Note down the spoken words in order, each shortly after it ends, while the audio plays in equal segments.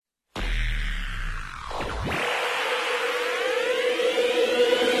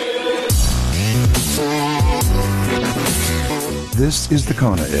This is the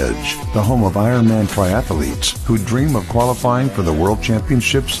Kona Edge, the home of Ironman triathletes who dream of qualifying for the World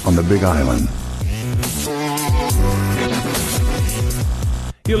Championships on the Big Island.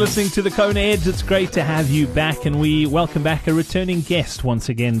 You're listening to the Kona Edge. It's great to have you back, and we welcome back a returning guest once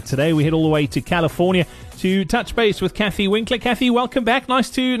again today. We head all the way to California to touch base with Kathy Winkler. Kathy, welcome back.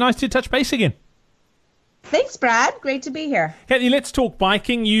 Nice to touch base again. Thanks, Brad. Great to be here. Kathy, let's talk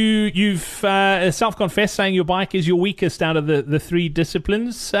biking. You've self-confessed saying your bike is your weakest out of the three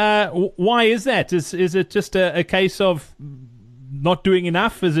disciplines. Why is that? Is it just a case of not doing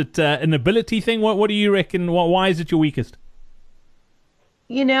enough? Is it an ability thing? What do you reckon? Why is it your weakest?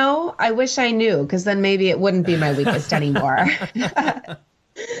 You know, I wish I knew, because then maybe it wouldn't be my weakest anymore.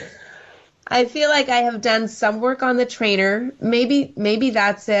 I feel like I have done some work on the trainer. Maybe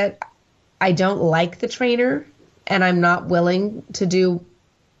that's it. I don't like the trainer, and I'm not willing to do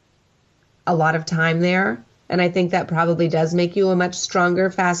a lot of time there. And I think that probably does make you a much stronger,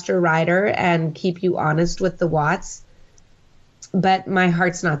 faster rider and keep you honest with the watts. But my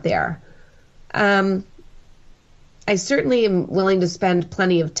heart's not there. I certainly am willing to spend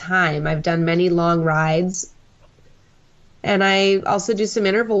plenty of time. I've done many long rides, and I also do some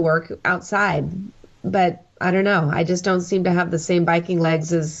interval work outside. But I don't know. I just don't seem to have the same biking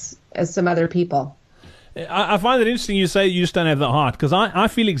legs as some other people. I find it interesting you say you just don't have the heart, because I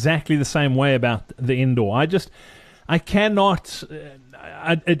feel exactly the same way about the indoor. I cannot...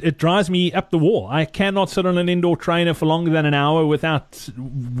 It drives me up the wall. I cannot sit on an indoor trainer for longer than an hour without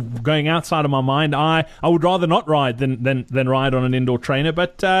going outside of my mind. I would rather not ride than ride on an indoor trainer.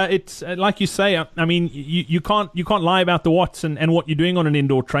 But it's like you say. I mean, you can't lie about the watts and what you're doing on an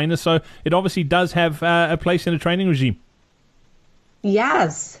indoor trainer. So it obviously does have a place in a training regime.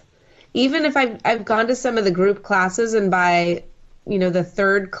 Yes, even if I've gone to some of the group classes, and by the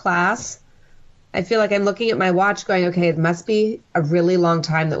third class, I feel like I'm looking at my watch going, okay, it must be a really long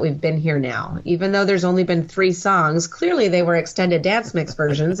time that we've been here now. Even though there's only been 3 songs, clearly they were extended dance mix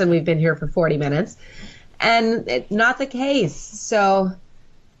versions, and we've been here for 40 minutes. And it's not the case. So,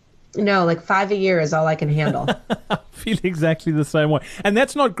 no, like 5 a year is all I can handle. I feel exactly the same way. And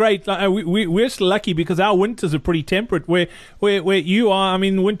that's not great. We're still lucky because our winters are pretty temperate. Where you are, I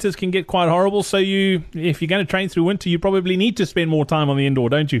mean, winters can get quite horrible. So if you're going to train through winter, you probably need to spend more time on the indoor,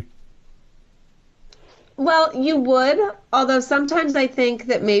 don't you? Well, you would, although sometimes I think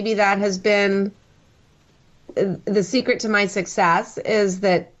that maybe that has been the secret to my success, is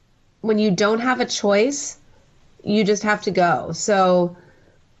that when you don't have a choice, you just have to go. So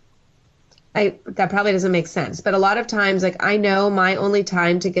that probably doesn't make sense. But a lot of times, like, I know my only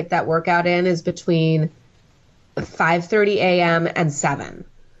time to get that workout in is between 5:30 a.m. and 7.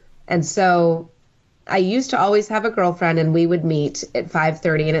 And so I used to always have a girlfriend, and we would meet at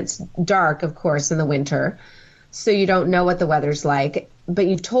 5:30, and it's dark, of course, in the winter, so you don't know what the weather's like. But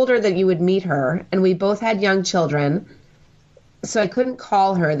you told her that you would meet her, and we both had young children, so I couldn't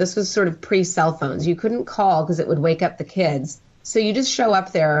call her. This was sort of pre-cell phones. You couldn't call because it would wake up the kids. So you just show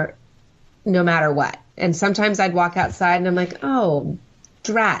up there no matter what. And sometimes I'd walk outside, and I'm like, oh,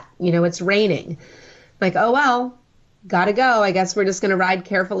 drat, it's raining. Like, oh, well, gotta go. I guess we're just going to ride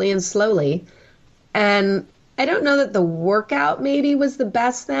carefully and slowly. And I don't know that the workout maybe was the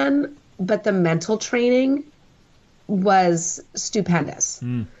best then, but the mental training was stupendous.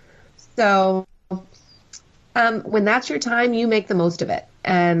 So when that's your time, you make the most of it.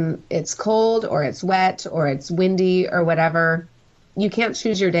 And it's cold or it's wet or it's windy or whatever. You can't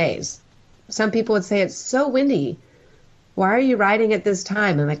choose your days. Some people would say, it's so windy. Why are you riding at this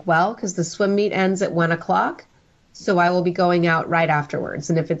time? I'm like, well, because the swim meet ends at 1 o'clock. So I will be going out right afterwards.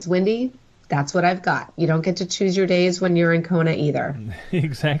 And if it's windy, that's what I've got. You don't get to choose your days when you're in Kona either.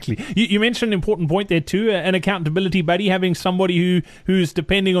 Exactly. You mentioned an important point there too, an accountability buddy, having somebody who's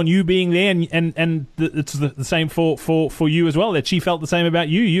depending on you being there, and it's the same for you as well, that she felt the same about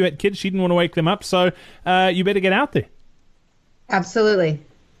you. You had kids, she didn't want to wake them up, so you better get out there. Absolutely.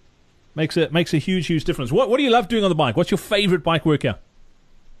 Makes a huge difference. What do you love doing on the bike? What's your favorite bike workout?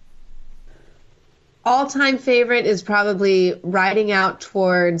 All-time favorite is probably riding out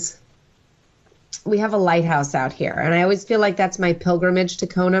towards... We have a lighthouse out here, and I always feel like that's my pilgrimage to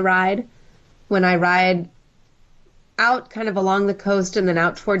Kona ride. When I ride out kind of along the coast and then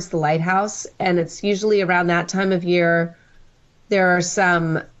out towards the lighthouse, and it's usually around that time of year, there are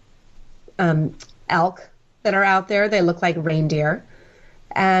some elk that are out there. They look like reindeer,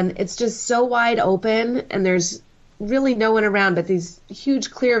 and it's just so wide open, and there's really no one around, but these huge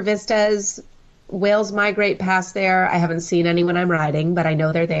clear vistas. Whales migrate past there. I haven't seen any when I'm riding, but I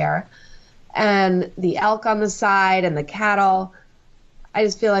know they're there. And the elk on the side and the cattle. I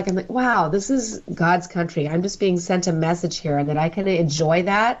just feel like I'm like, wow, this is God's country. I'm just being sent a message here, and that I can enjoy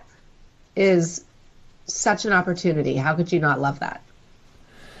that is such an opportunity. How could you not love that?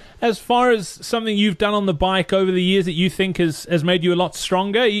 As far as something you've done on the bike over the years that you think has made you a lot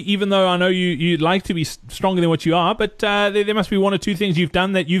stronger, even though I know you'd like to be stronger than what you are, but there must be one or two things you've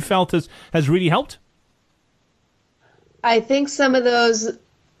done that you felt has really helped? I think some of those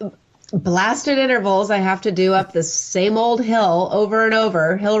blasted intervals I have to do up the same old hill over and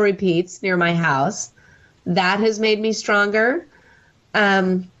over, hill repeats near my house, that has made me stronger.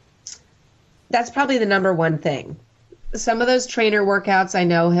 That's probably the number one thing. Some of those trainer workouts I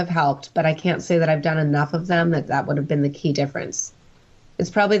know have helped, but I can't say that I've done enough of them that would have been the key difference. It's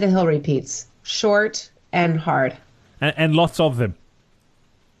probably the hill repeats, short and hard. And lots of them.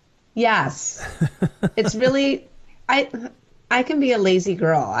 Yes. It's really, I can be a lazy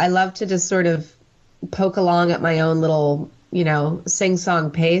girl. I love to just sort of poke along at my own little,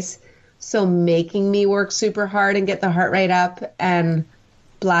 sing-song pace. So making me work super hard and get the heart rate up and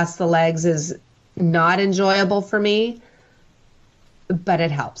blast the legs is not enjoyable for me, but it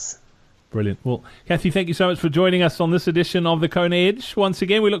helps. Brilliant. Well, Kathy, thank you so much for joining us on this edition of the Kona Edge. Once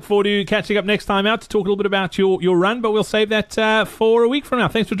again, we look forward to catching up next time out to talk a little bit about your run, but we'll save that for a week from now.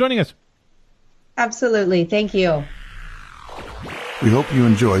 Thanks for joining us. Absolutely. Thank you. We hope you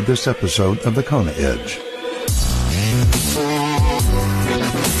enjoyed this episode of the Kona Edge.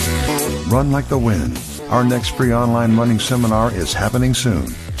 Run like the wind. Our next free online running seminar is happening soon.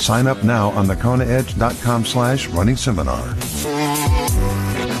 Sign up now on thekonaedge.com/running seminar.